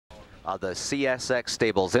of the CSX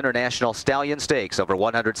Stables International Stallion Stakes over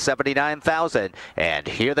 179,000, and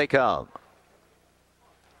here they come.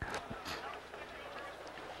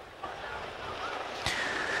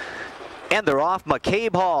 And they're off.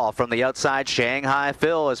 McCabe Hall from the outside. Shanghai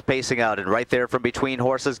Phil is pacing out, and right there from between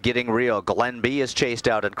horses, Getting Real. Glen B is chased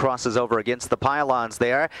out and crosses over against the pylons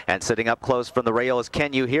there, and sitting up close from the rail is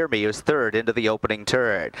Can You Hear Me, who's third into the opening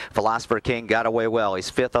turn. Philosopher King got away well. He's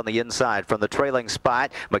fifth on the inside from the trailing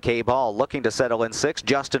spot. McCabe Hall looking to settle in sixth,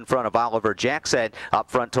 just in front of Oliver Jackson. Up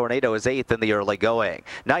front, Tornado is eighth in the early going.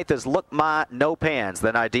 Ninth is Look Ma, No Pans,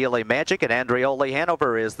 then Ideally Magic, and Andrioli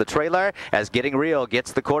Hanover is the trailer as Getting Real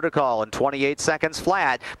gets the quarter call in 28 seconds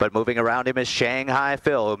flat, but moving around him is Shanghai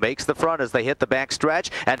Phil, who makes the front as they hit the back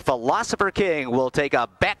stretch, and Philosopher King will take a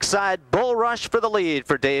backside bull rush for the lead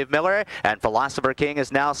for Dave Miller, and Philosopher King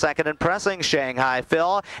is now second and pressing Shanghai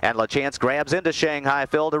Phil, and Lachance grabs into Shanghai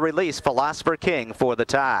Phil to release Philosopher King for the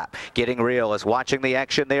top. Getting Real is watching the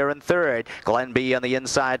action there in third. Glen B on the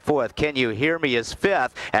inside fourth. Can You Hear Me is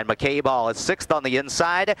fifth, and McCabe Hall is sixth on the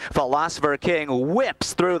inside. Philosopher King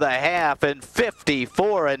whips through the half in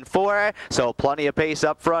 54-4. So plenty of pace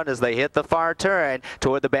up front as they hit the far turn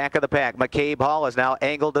toward the back of the pack. McCabe Hall is now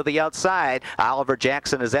angled to the outside. Oliver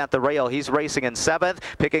Jackson is at the rail. He's racing in seventh.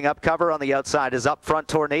 Picking up cover on the outside is up front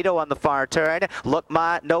Tornado on the far turn. Look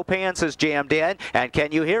Ma, No Pants is jammed in. And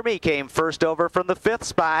Can You Hear Me came first over from the fifth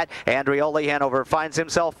spot. Andrioli Hanover finds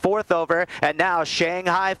himself fourth over. And now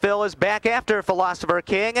Shanghai Phil is back after Philosopher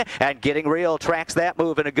King. And Getting Real tracks that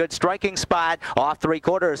move in a good striking spot. Off three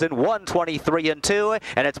quarters in 1:23-2.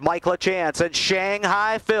 And it's Mike Lachance and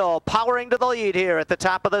Shanghai Phil powering to the lead here at the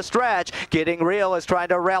top of the stretch. Getting Real is trying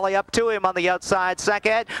to rally up to him on the outside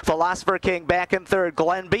second. Philosopher King back in third.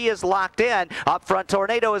 Glen B is locked in. Up front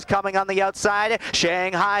Tornado is coming on the outside.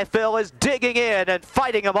 Shanghai Phil is digging in and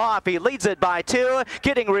fighting him off. He leads it by two.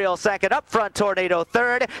 Getting Real second. Up front Tornado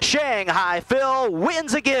third. Shanghai Phil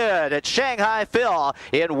wins again. It's Shanghai Phil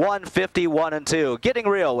in 1:51-2. Getting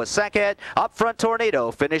Real was second. Up front Tornado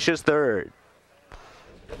finishes third.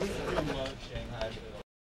 Thank you very much.